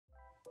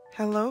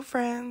Hello,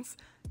 friends.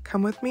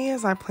 Come with me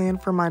as I plan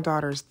for my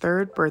daughter's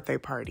 3rd birthday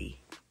party.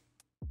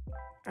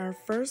 Our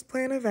first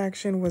plan of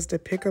action was to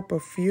pick up a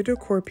few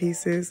decor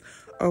pieces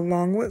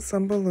along with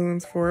some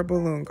balloons for a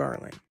balloon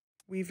garland.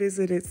 We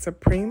visited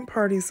Supreme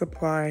Party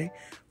Supply,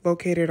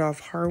 located off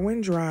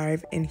Harwin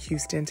Drive in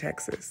Houston,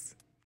 Texas.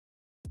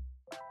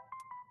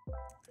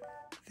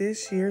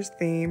 This year's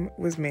theme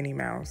was Minnie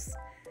Mouse.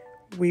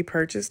 We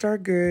purchased our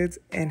goods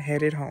and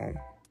headed home.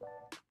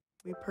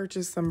 We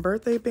purchased some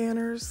birthday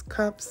banners,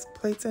 cups,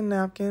 plates and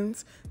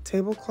napkins,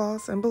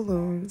 tablecloths and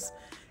balloons,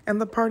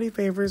 and the party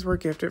favors were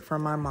gifted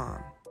from my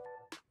mom.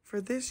 For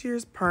this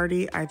year's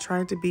party, I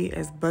tried to be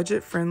as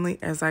budget-friendly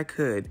as I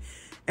could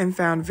and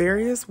found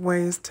various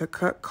ways to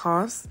cut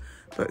costs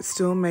but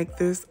still make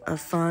this a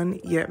fun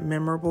yet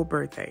memorable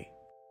birthday.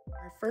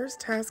 My first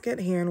task at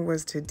hand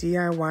was to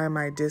DIY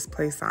my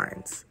display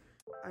signs.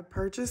 I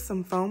purchased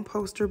some foam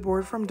poster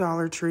board from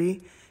Dollar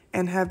Tree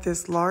and had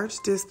this large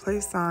display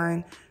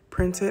sign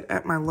printed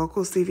at my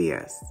local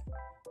CVS.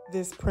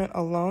 This print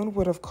alone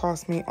would have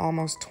cost me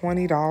almost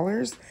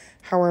 $20.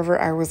 However,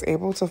 I was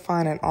able to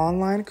find an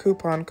online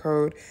coupon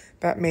code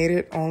that made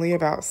it only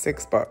about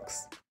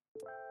 $6.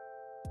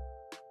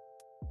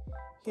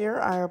 Here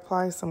I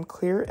apply some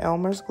clear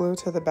Elmer's glue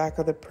to the back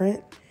of the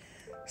print,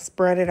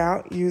 spread it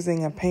out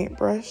using a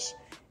paintbrush,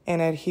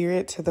 and adhere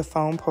it to the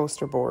foam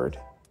poster board.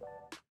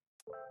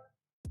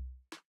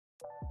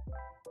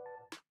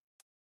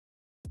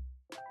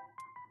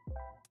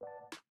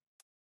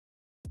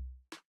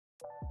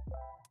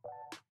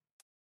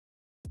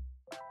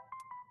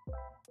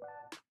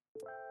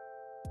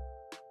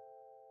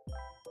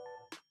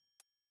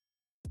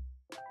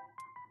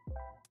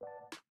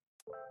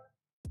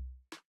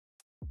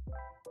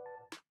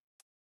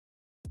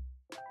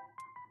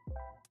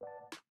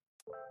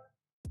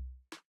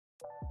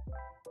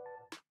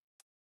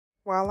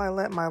 While I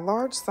let my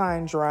large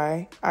sign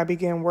dry, I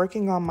began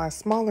working on my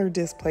smaller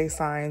display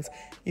signs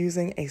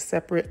using a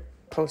separate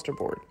poster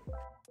board.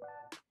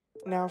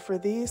 Now for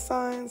these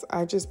signs,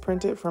 I just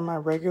printed from my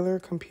regular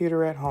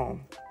computer at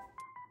home.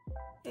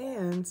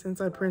 And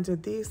since I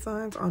printed these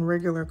signs on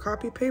regular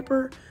copy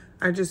paper,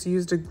 I just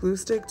used a glue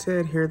stick to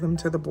adhere them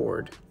to the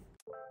board.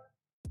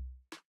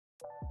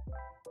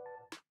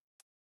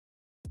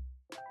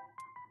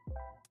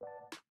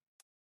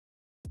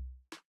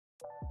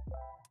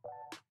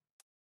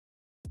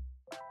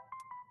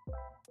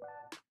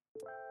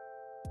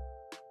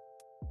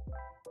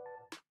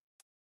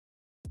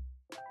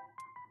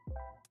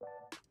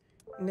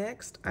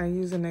 Next, I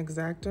use an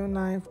X-Acto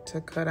knife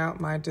to cut out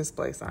my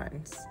display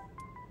signs.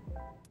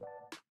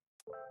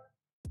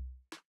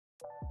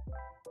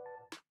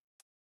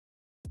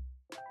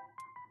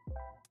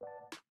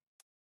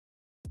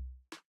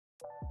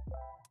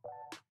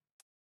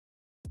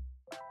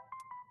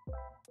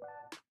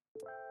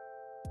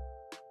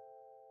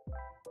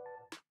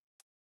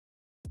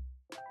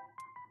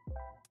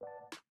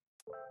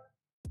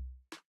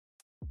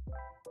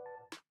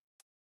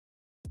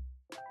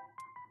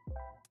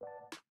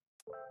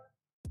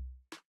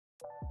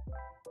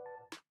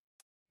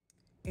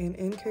 And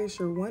in case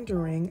you're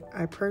wondering,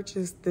 I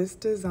purchased this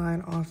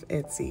design off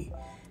Etsy.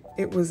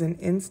 It was an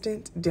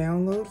instant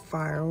download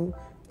file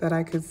that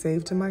I could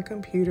save to my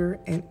computer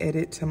and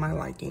edit to my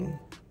liking.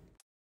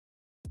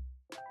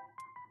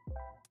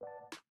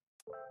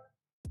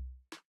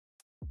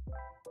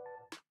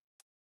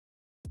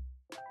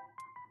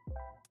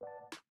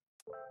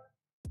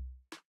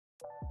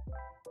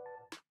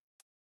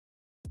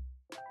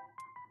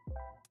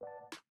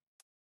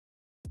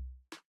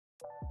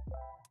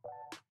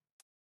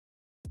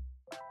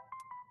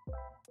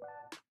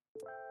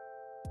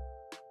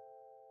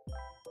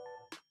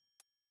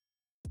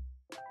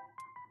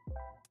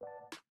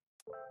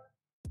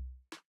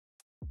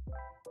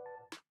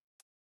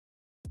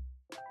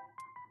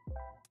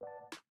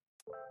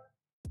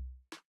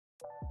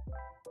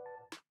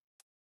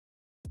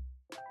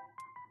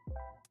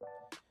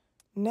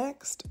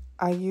 Next,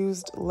 I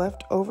used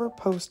leftover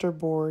poster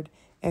board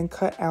and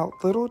cut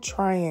out little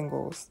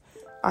triangles.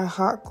 I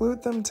hot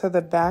glued them to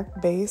the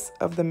back base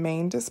of the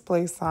main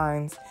display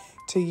signs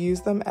to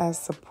use them as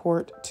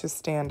support to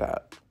stand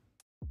up.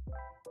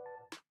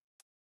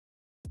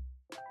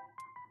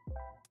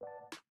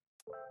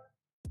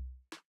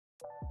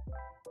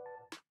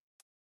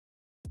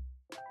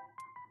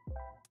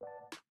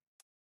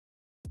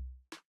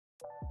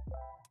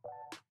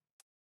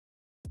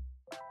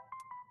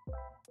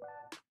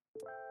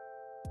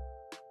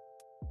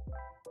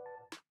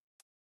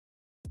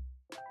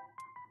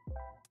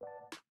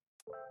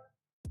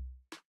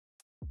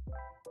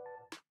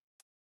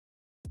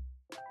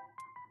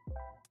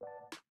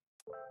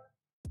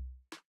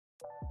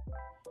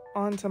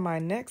 On to my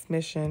next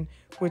mission,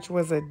 which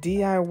was a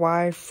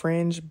DIY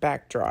fringe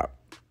backdrop.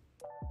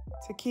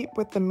 To keep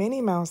with the Minnie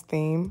Mouse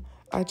theme,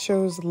 I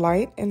chose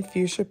light and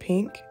fuchsia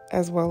pink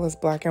as well as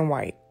black and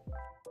white.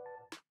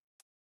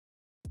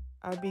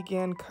 I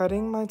began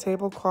cutting my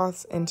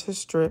tablecloths into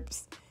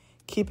strips,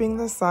 keeping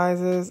the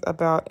sizes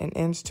about 1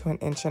 inch to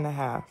 1.5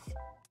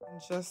 inches.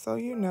 Just so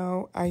you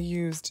know, I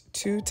used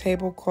 2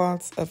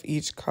 tablecloths of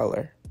each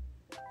color.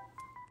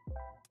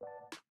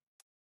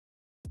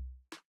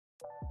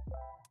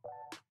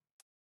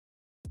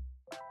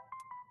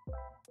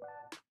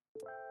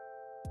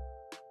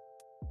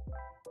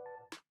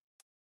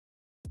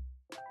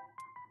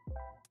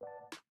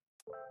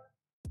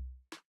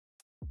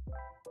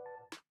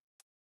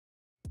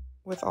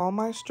 With all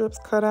my strips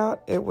cut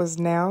out, it was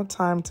now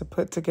time to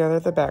put together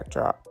the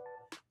backdrop.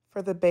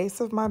 For the base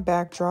of my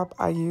backdrop,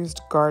 I used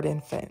garden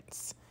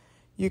fence.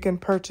 You can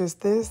purchase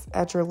this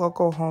at your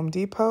local Home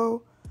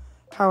Depot.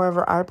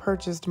 However, I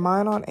purchased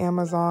mine on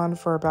Amazon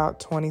for about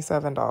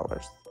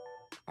 $27.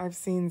 I've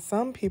seen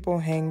some people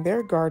hang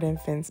their garden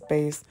fence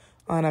base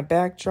on a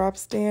backdrop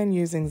stand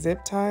using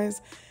zip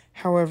ties.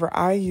 However,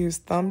 I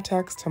used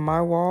thumbtacks to my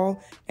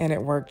wall and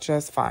it worked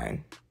just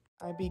fine.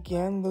 I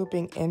began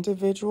looping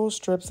individual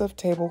strips of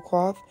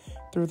tablecloth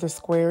through the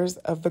squares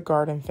of the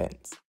garden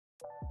fence.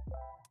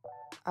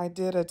 I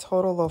did a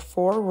total of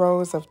 4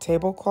 rows of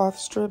tablecloth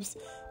strips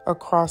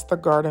across the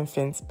garden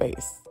fence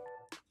base.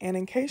 And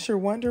in case you're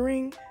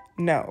wondering,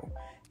 no,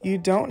 you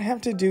don't have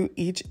to do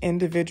each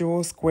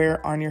individual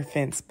square on your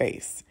fence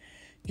base.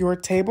 Your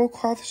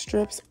tablecloth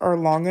strips are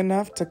long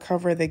enough to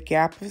cover the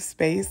gap of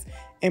space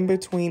in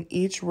between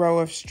each row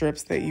of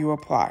strips that you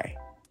apply.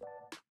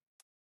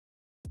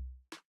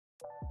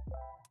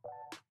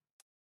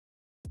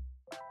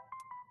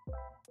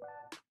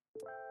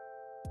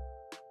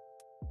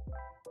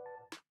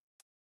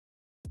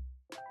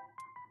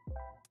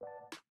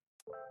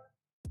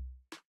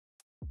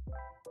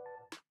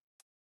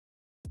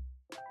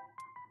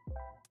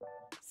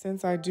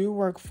 Since I do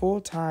work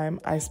full-time,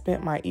 I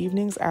spent my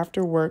evenings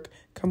after work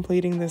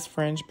completing this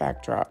fringe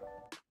backdrop.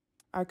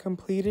 I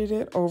completed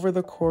it over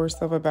the course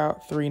of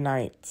about 3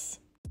 nights.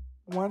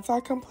 Once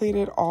I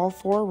completed all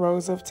 4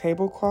 rows of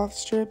tablecloth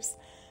strips,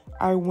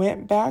 I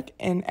went back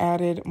and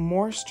added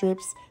more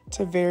strips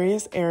to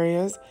various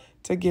areas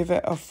to give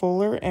it a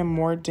fuller and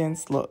more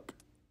dense look.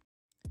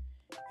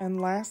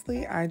 And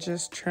lastly, I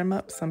just trim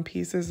up some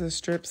pieces of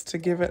strips to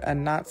give it a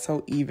not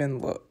so even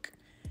look.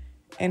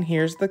 And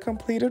here's the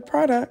completed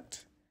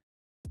product.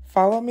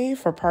 Follow me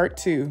for part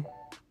 2.